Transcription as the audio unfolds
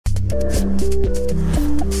Hey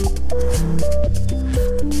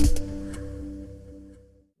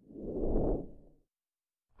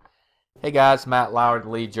guys, Matt Lowery, the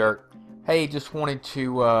Lead Jerk. Hey, just wanted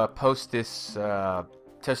to post this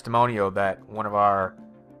testimonial that one of our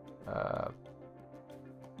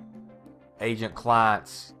agent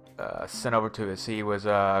clients sent over to us. He was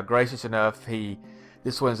gracious enough.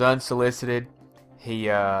 This one's unsolicited. He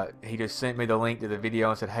just sent me the link to the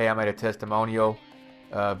video and said, "Hey, I made a testimonial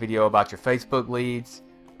video about your Facebook leads.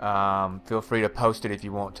 Feel free to post it if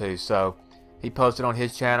you want to." So he posted on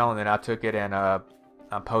his channel, and then I took it and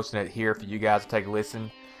I'm posting it here for you guys to take a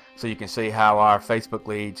listen, so you can see how our Facebook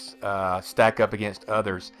leads stack up against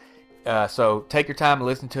others. So take your time and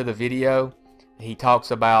listen to the video. He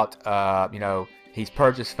talks about he's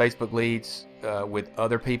purchased Facebook leads with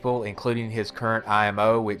other people, including his current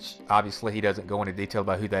IMO, which obviously he doesn't go into detail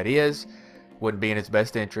about who that is. Wouldn't be in his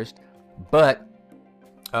best interest. But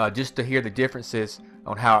just to hear the differences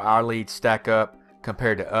on how our leads stack up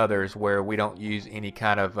compared to others, where we don't use any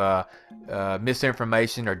kind of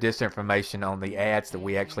misinformation or disinformation on the ads that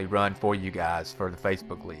we actually run for you guys for the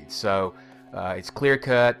Facebook leads. So it's clear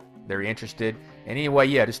cut. They're interested. And anyway,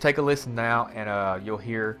 yeah, just take a listen now, and you'll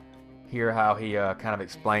hear how he kind of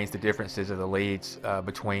explains the differences of the leads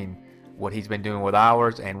between what he's been doing with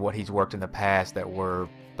ours and what he's worked in the past that were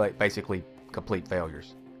basically complete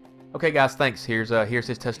failures. Okay, guys, thanks. Here's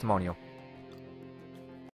his testimonial.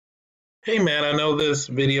 Hey man, I know this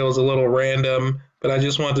video is a little random, but I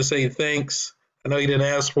just wanted to say thanks. I know you didn't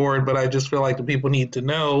ask for it, but I just feel like the people need to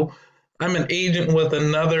know. I'm an agent with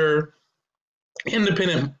another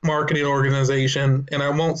independent marketing organization, and I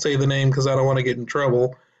won't say the name because I don't want to get in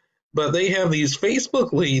trouble, but they have these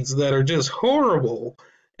Facebook leads that are just horrible,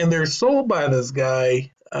 and they're sold by this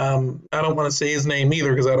guy. I don't want to say his name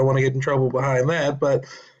either because I don't want to get in trouble behind that, but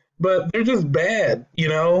they're just bad, you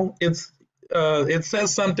know. It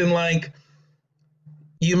says something like,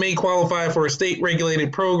 you may qualify for a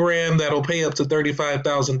state-regulated program that'll pay up to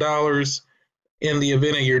 $35,000 in the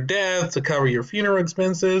event of your death to cover your funeral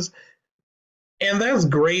expenses. And that's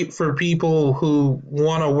great for people who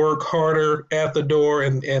want to work harder at the door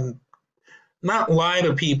and not lie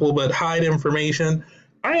to people, but hide information.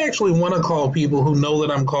 I actually want to call people who know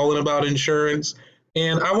that I'm calling about insurance,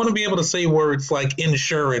 and I want to be able to say words like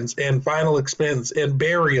insurance and final expense and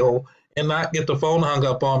burial and not get the phone hung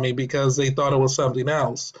up on me because they thought it was something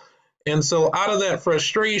else. And so out of that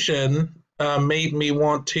frustration made me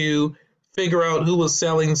want to figure out who was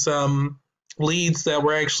selling some leads that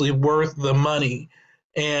were actually worth the money.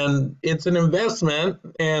 And it's an investment,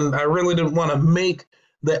 and I really didn't want to make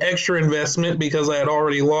the extra investment because I had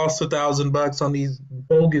already lost $1,000 on these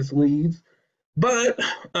bogus leads. But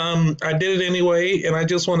I did it anyway, and I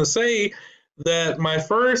just want to say that my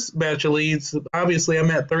first batch of leads, obviously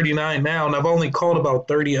I'm at 39 now, and I've only called about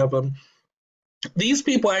 30 of them. These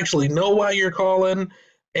people actually know why you're calling,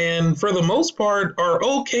 and for the most part are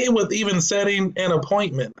okay with even setting an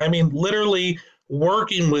appointment. I mean, literally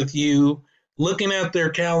working with you, looking at their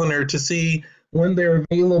calendar to see when they're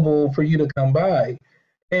available for you to come by.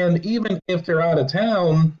 And even if they're out of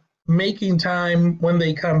town, making time when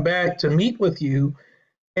they come back to meet with you.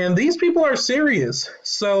 And these people are serious.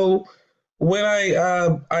 So when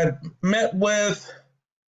I met with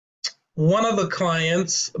one of the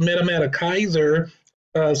clients, met him at a Kaiser,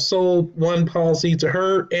 sold one policy to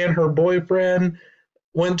her and her boyfriend,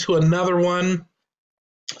 went to another one,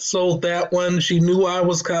 sold that one. She knew I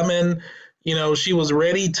was coming. You know, she was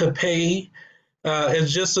ready to pay.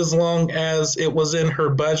 It's just as long as it was in her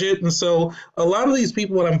budget. And so a lot of these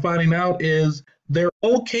people, what I'm finding out is they're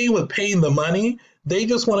okay with paying the money. They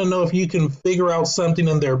just want to know if you can figure out something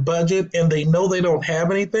in their budget, and they know they don't have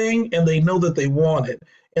anything, and they know that they want it.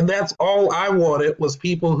 And that's all I wanted, was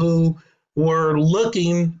people who were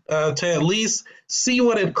looking to at least see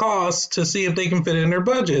what it costs to see if they can fit it in their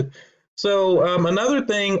budget. So another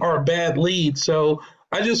thing are bad leads. So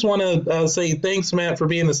I just want to say thanks, Matt, for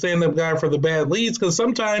being the stand-up guy for the bad leads, because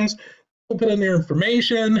sometimes people put in their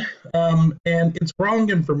information and it's wrong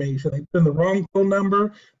information. They put in the wrong phone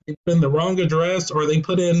number, they put in the wrong address, or they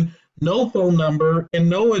put in no phone number and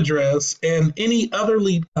no address, and any other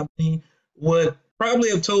lead company would probably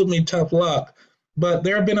have told me tough luck. But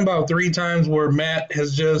there have been about 3 times where Matt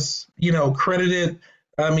has just, you know, credited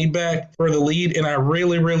me back for the lead, and I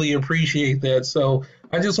really, really appreciate that. So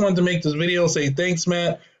I just wanted to make this video, say thanks,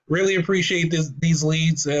 Matt. Really appreciate these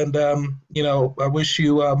leads, and you know, I wish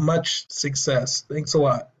you much success. Thanks a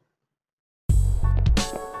lot.